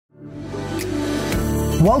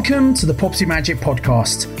Welcome to the Property Magic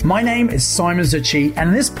Podcast. My name is Simon Zucci, and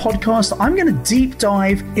in this podcast, I'm going to deep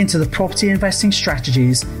dive into the property investing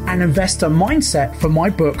strategies and investor mindset from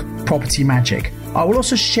my book, Property Magic. I will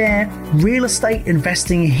also share real estate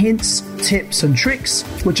investing hints, tips, and tricks,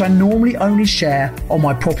 which I normally only share on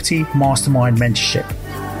my Property Mastermind mentorship.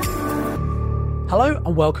 Hello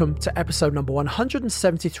and welcome to episode number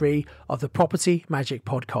 173 of the Property Magic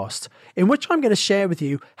Podcast, in which I'm going to share with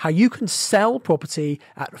you how you can sell property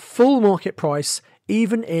at full market price,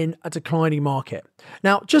 even in a declining market.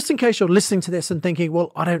 Now, just in case you're listening to this and thinking,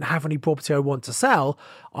 well, I don't have any property I want to sell,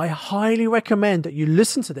 I highly recommend that you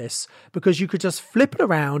listen to this because you could just flip it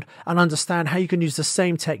around and understand how you can use the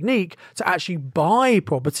same technique to actually buy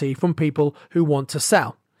property from people who want to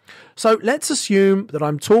sell. So let's assume that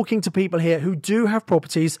I'm talking to people here who do have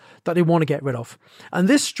properties that they want to get rid of. And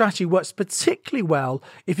this strategy works particularly well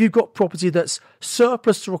if you've got property that's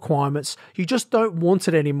surplus to requirements, you just don't want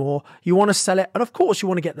it anymore, you want to sell it, and of course you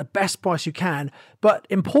want to get the best price you can, but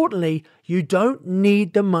importantly, you don't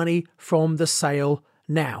need the money from the sale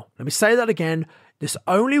now. Let me say that again. This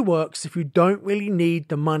only works if you don't really need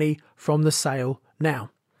the money from the sale now.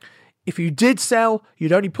 If you did sell,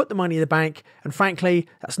 you'd only put the money in the bank, and frankly,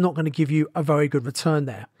 that's not going to give you a very good return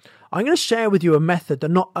there. I'm going to share with you a method that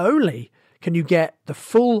not only can you get the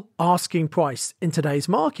full asking price in today's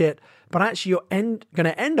market, but actually you're going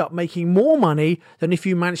to end up making more money than if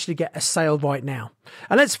you manage to get a sale right now.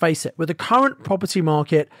 And let's face it, with the current property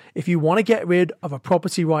market, if you want to get rid of a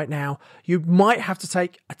property right now, you might have to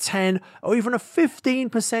take a 10 or even a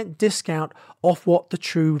 15% discount off what the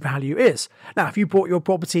true value is. Now, if you bought your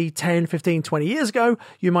property 10, 15, 20 years ago,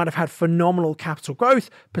 you might have had phenomenal capital growth,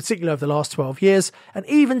 particularly over the last 12 years. And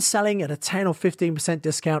even selling at a 10 or 15%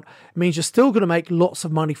 discount means you're still going to make lots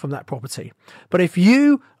of money from that property. But if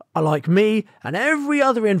you are like me and every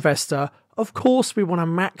other investor, of course, we want to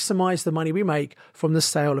maximize the money we make from the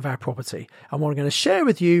sale of our property. And what I'm going to share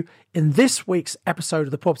with you in this week's episode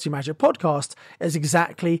of the Property Magic Podcast is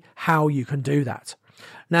exactly how you can do that.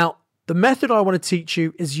 Now, the method I want to teach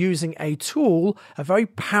you is using a tool, a very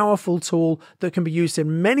powerful tool that can be used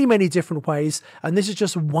in many, many different ways. And this is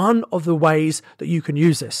just one of the ways that you can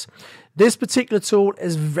use this. This particular tool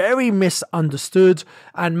is very misunderstood,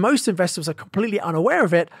 and most investors are completely unaware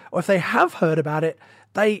of it, or if they have heard about it,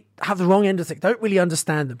 they have the wrong end of things. They don't really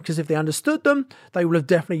understand them, because if they understood them, they would have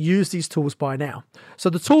definitely used these tools by now. So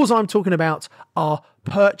the tools I'm talking about are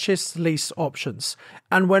purchase lease options.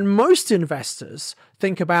 And when most investors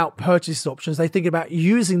think about purchase options, they think about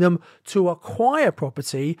using them to acquire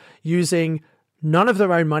property using none of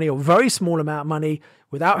their own money or very small amount of money,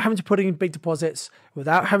 without having to put in big deposits,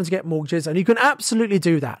 without having to get mortgages. And you can absolutely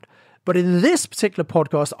do that. But in this particular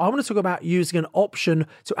podcast, I want to talk about using an option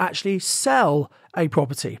to actually sell a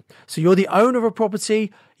property. So you're the owner of a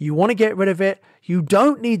property, you want to get rid of it, you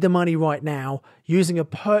don't need the money right now. Using a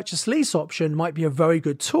purchase lease option might be a very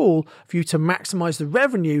good tool for you to maximize the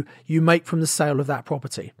revenue you make from the sale of that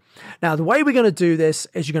property. Now, the way we're going to do this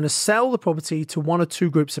is you're going to sell the property to one or two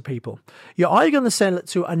groups of people. You're either going to sell it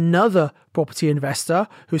to another property investor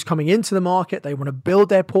who's coming into the market, they want to build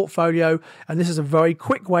their portfolio, and this is a very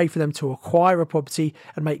quick way for them to acquire a property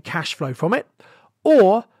and make cash flow from it.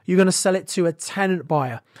 Or you're going to sell it to a tenant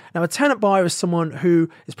buyer. Now, a tenant buyer is someone who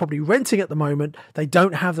is probably renting at the moment. They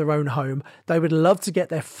don't have their own home. They would love to get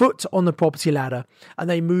their foot on the property ladder, and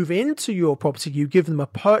they move into your property. You give them a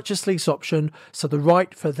purchase lease option, so the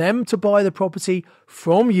right for them to buy the property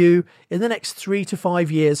from you in the next 3 to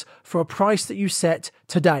 5 years for a price that you set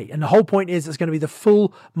today. And the whole point is it's going to be the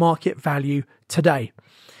full market value today.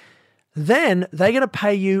 Then they're going to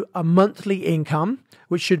pay you a monthly income,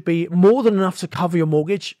 which should be more than enough to cover your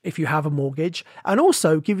mortgage if you have a mortgage, and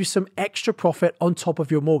also give you some extra profit on top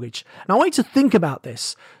of your mortgage. Now, I want you to think about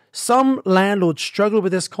this. Some landlords struggle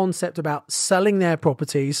with this concept about selling their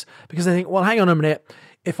properties because they think, well, hang on a minute.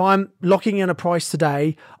 If I'm locking in a price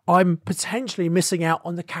today, I'm potentially missing out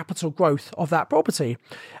on the capital growth of that property.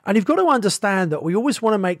 And you've got to understand that we always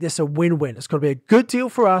want to make this a win-win. It's got to be a good deal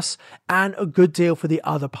for us and a good deal for the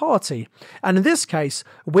other party. And in this case,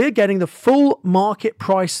 we're getting the full market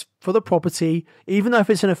price for the property, even though if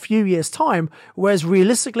it's in a few years' time, whereas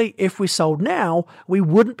realistically, if we sold now, we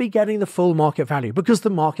wouldn't be getting the full market value because the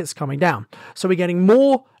market's coming down. So we're getting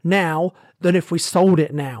more now than if we sold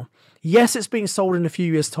it now. Yes, it's being sold in a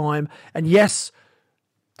few years' time, and yes,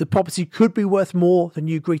 the property could be worth more than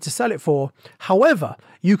you agreed to sell it for. However,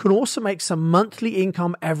 you can also make some monthly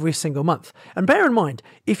income every single month. And bear in mind,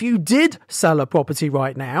 if you did sell a property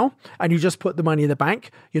right now and you just put the money in the bank,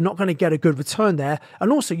 you're not going to get a good return there.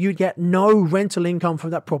 And also, you get no rental income from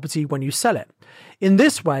that property when you sell it. In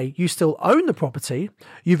this way, you still own the property,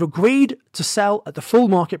 you've agreed to sell at the full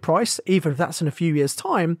market price, even if that's in a few years'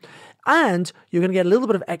 time, and you're going to get a little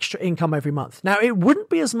bit of extra income every month. Now, it wouldn't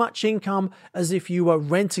be as much income as if you were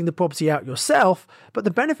renting the property out yourself, but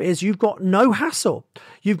the benefit is you've got no hassle.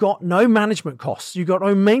 You've got no management costs. You've got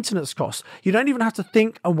no maintenance costs. You don't even have to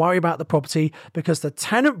think and worry about the property because the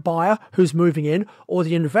tenant buyer who's moving in or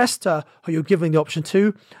the investor who you're giving the option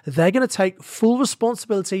to, they're going to take full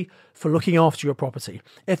responsibility for looking after your property.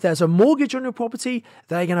 If there's a mortgage on your property,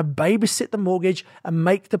 they're going to babysit the mortgage and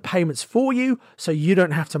make the payments for you so you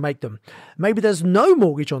don't have to make them. Maybe there's no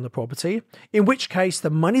mortgage on the property, in which case the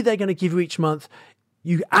money they're going to give you each month,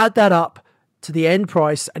 you add that up to the end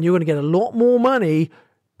price and you're going to get a lot more money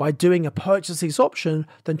by doing a purchase lease option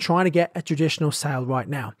than trying to get a traditional sale right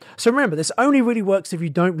now. So remember, this only really works if you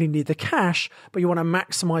don't really need the cash, but you want to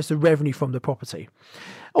maximize the revenue from the property.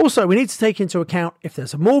 Also, we need to take into account if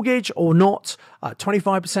there's a mortgage or not.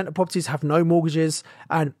 25% of properties have no mortgages,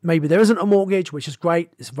 and maybe there isn't a mortgage, which is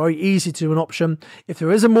great. It's very easy to do an option. If there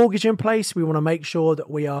is a mortgage in place, we want to make sure that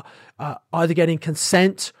we are either getting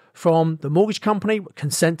consent from the mortgage company,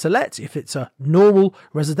 consent to let, if it's a normal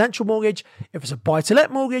residential mortgage. If it's a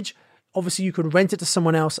buy-to-let mortgage, obviously you could rent it to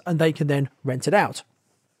someone else and they can then rent it out.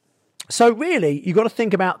 So really, you've got to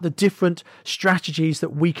think about the different strategies that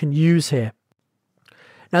we can use here.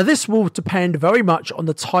 Now, this will depend very much on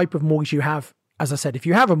the type of mortgage you have, as I said, if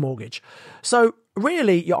you have a mortgage. So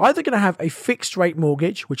really, you're either going to have a fixed rate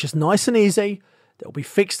mortgage, which is nice and easy. That will be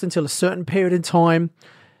fixed until a certain period in time.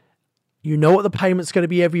 You know what the payment's going to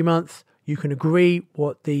be every month. You can agree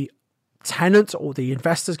what the tenant or the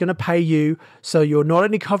investor is going to pay you. So you're not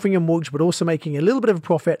only covering your mortgage, but also making a little bit of a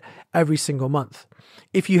profit every single month.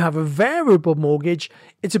 If you have a variable mortgage,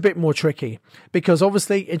 it's a bit more tricky because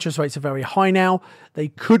obviously interest rates are very high now. They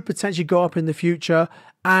could potentially go up in the future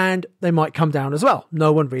and they might come down as well.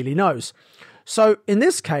 No one really knows. So in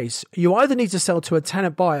this case, you either need to sell to a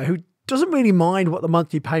tenant buyer who doesn't really mind what the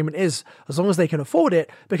monthly payment is as long as they can afford it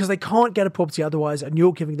because they can't get a property otherwise, and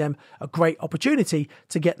you're giving them a great opportunity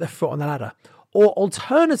to get their foot on the ladder. Or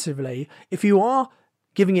alternatively, if you are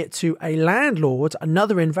giving it to a landlord,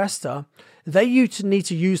 another investor, they need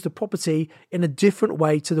to use the property in a different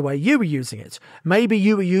way to the way you were using it. Maybe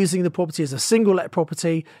you were using the property as a single let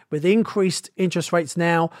property with increased interest rates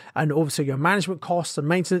now, and obviously your management costs and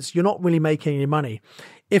maintenance, you're not really making any money.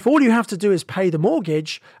 If all you have to do is pay the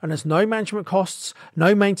mortgage and there's no management costs,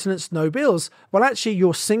 no maintenance, no bills, well, actually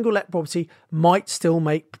your single let property might still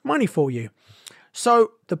make money for you.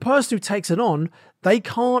 So the person who takes it on, they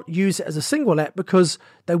can't use it as a single let because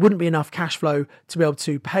there wouldn't be enough cash flow to be able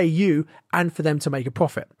to pay you and for them to make a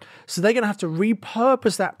profit. So they're going to have to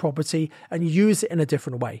repurpose that property and use it in a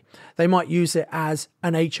different way. They might use it as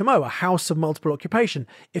an HMO, a house of multiple occupation,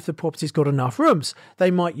 if the property's got enough rooms.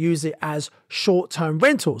 They might use it as short-term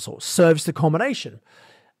rentals or serviced accommodation.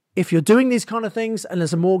 If you're doing these kind of things and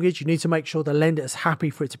there's a mortgage, you need to make sure the lender is happy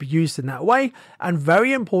for it to be used in that way. And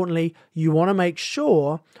very importantly, you want to make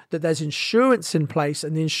sure that there's insurance in place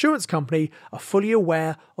and the insurance company are fully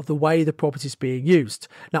aware of the way the property is being used.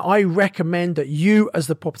 Now, I recommend that you as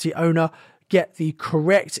the property owner get the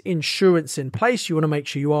correct insurance in place. You want to make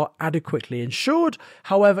sure you are adequately insured.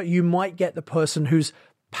 However, you might get the person who's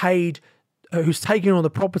taking on the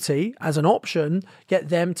property as an option, get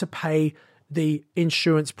them to pay the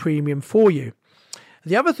insurance premium for you.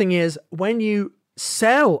 The other thing is when you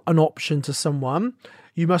sell an option to someone,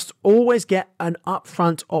 you must always get an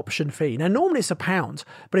upfront option fee. Now, normally it's £1,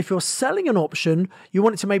 but if you're selling an option, you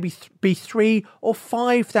want it to maybe be £3,000 or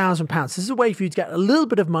 £5,000. This is a way for you to get a little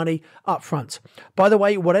bit of money upfront. By the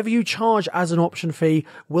way, whatever you charge as an option fee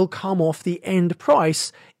will come off the end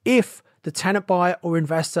price if the tenant buyer or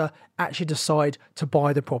investor actually decide to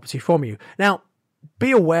buy the property from you. Now,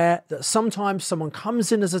 be aware that sometimes someone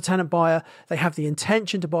comes in as a tenant buyer, they have the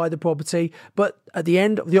intention to buy the property, but at the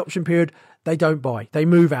end of the option period, they don't buy, they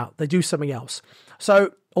move out, they do something else.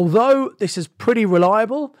 So although this is pretty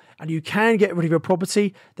reliable and you can get rid of your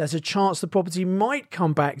property, there's a chance the property might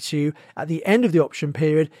come back to you at the end of the option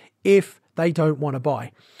period if they don't want to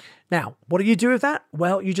buy. Now, what do you do with that?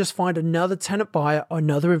 Well, you just find another tenant buyer or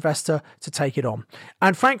another investor to take it on.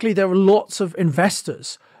 And frankly, there are lots of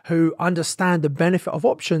investors who understand the benefit of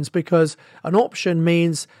options because an option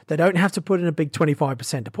means they don't have to put in a big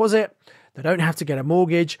 25% deposit. They don't have to get a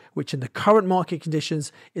mortgage, which in the current market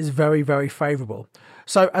conditions is very, very favorable.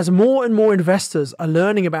 So as more and more investors are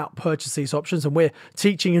learning about purchase lease options, and we're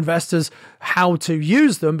teaching investors how to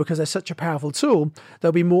use them because they're such a powerful tool,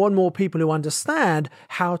 there'll be more and more people who understand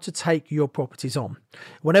how to take your properties on.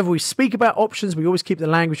 Whenever we speak about options, we always keep the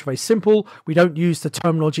language very simple. We don't use the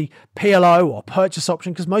terminology PLO or purchase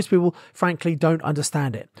option because most people, frankly, don't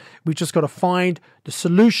understand it. We've just got to find the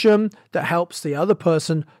solution that helps the other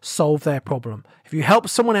person solve their problem. If you help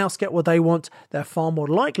someone else get what they want, they're far more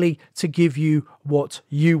likely to give you what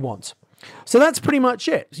you want. So that's pretty much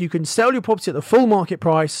it. You can sell your property at the full market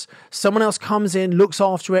price. Someone else comes in, looks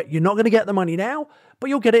after it. You're not going to get the money now, but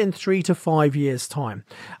you'll get it in 3 to 5 years' time.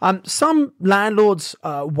 Some landlords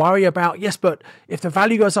worry about, yes, but if the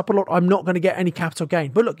value goes up a lot, I'm not going to get any capital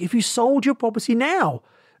gain. But look, if you sold your property now,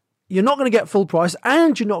 you're not going to get full price,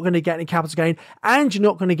 and you're not going to get any capital gain, and you're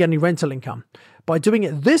not going to get any rental income. By doing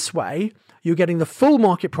it this way, you're getting the full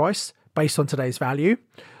market price based on today's value.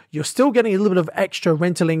 You're still getting a little bit of extra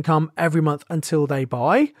rental income every month until they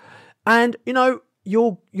buy. And,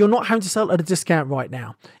 you're not having to sell at a discount right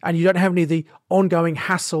now. And you don't have any of the ongoing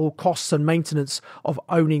hassle, costs, and maintenance of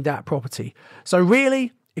owning that property. So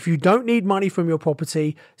really, if you don't need money from your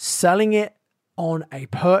property, selling it on a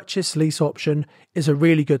purchase lease option is a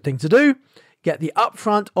really good thing to do. Get the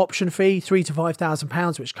upfront option fee, £3,000 to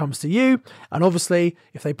 £5,000, which comes to you. And obviously,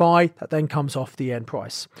 if they buy, that then comes off the end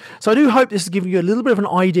price. So I do hope this is giving you a little bit of an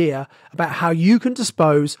idea about how you can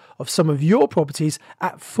dispose of some of your properties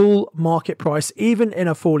at full market price, even in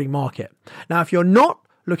a falling market. Now, if you're not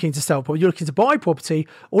looking to sell property, you're looking to buy property,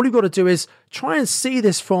 all you've got to do is try and see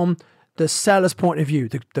this from the seller's point of view.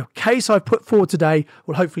 The case I've put forward today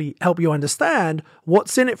will hopefully help you understand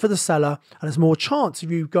what's in it for the seller, and there's more chance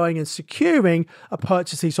of you going and securing a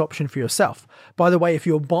purchase lease option for yourself. By the way, if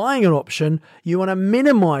you're buying an option, you want to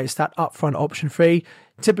minimize that upfront option fee.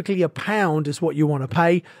 Typically £1 is what you want to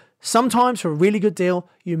pay. Sometimes for a really good deal,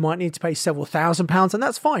 you might need to pay several £1,000s, and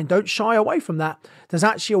that's fine. Don't shy away from that. There's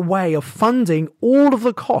actually a way of funding all of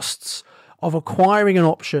the costs of acquiring an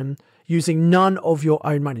option using none of your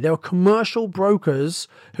own money. There are commercial brokers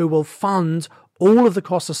who will fund all of the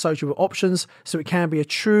costs associated with options, so it can be a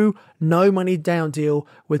true no money down deal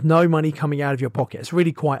with no money coming out of your pocket. It's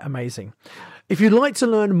really quite amazing. If you'd like to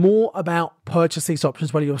learn more about purchase lease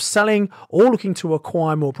options, whether you're selling or looking to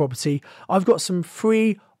acquire more property, I've got some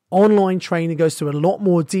free online training that goes through a lot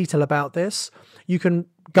more detail about this. You can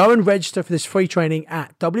go and register for this free training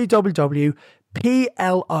at www.PLO,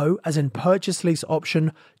 as in purchase lease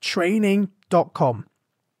option, training.com.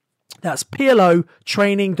 That's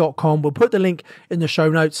PLOtraining.com. We'll put the link in the show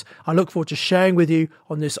notes. I look forward to sharing with you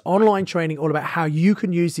on this online training all about how you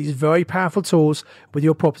can use these very powerful tools with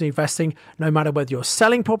your property investing, no matter whether you're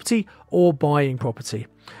selling property or buying property.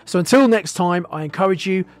 So until next time, I encourage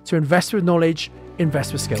you to invest with knowledge,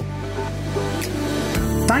 invest with skill.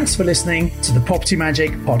 Thanks for listening to the Property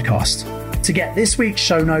Magic podcast. To get this week's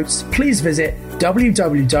show notes, please visit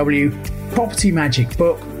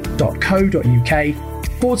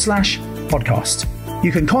www.propertymagicbook.co.uk/podcast.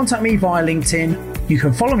 You can contact me via LinkedIn, you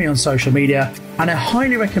can follow me on social media, and I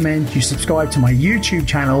highly recommend you subscribe to my YouTube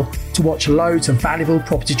channel to watch loads of valuable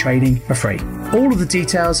property trading for free. All of the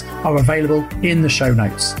details are available in the show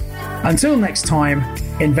notes. Until next time,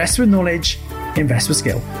 invest with knowledge, invest with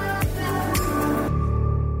skill.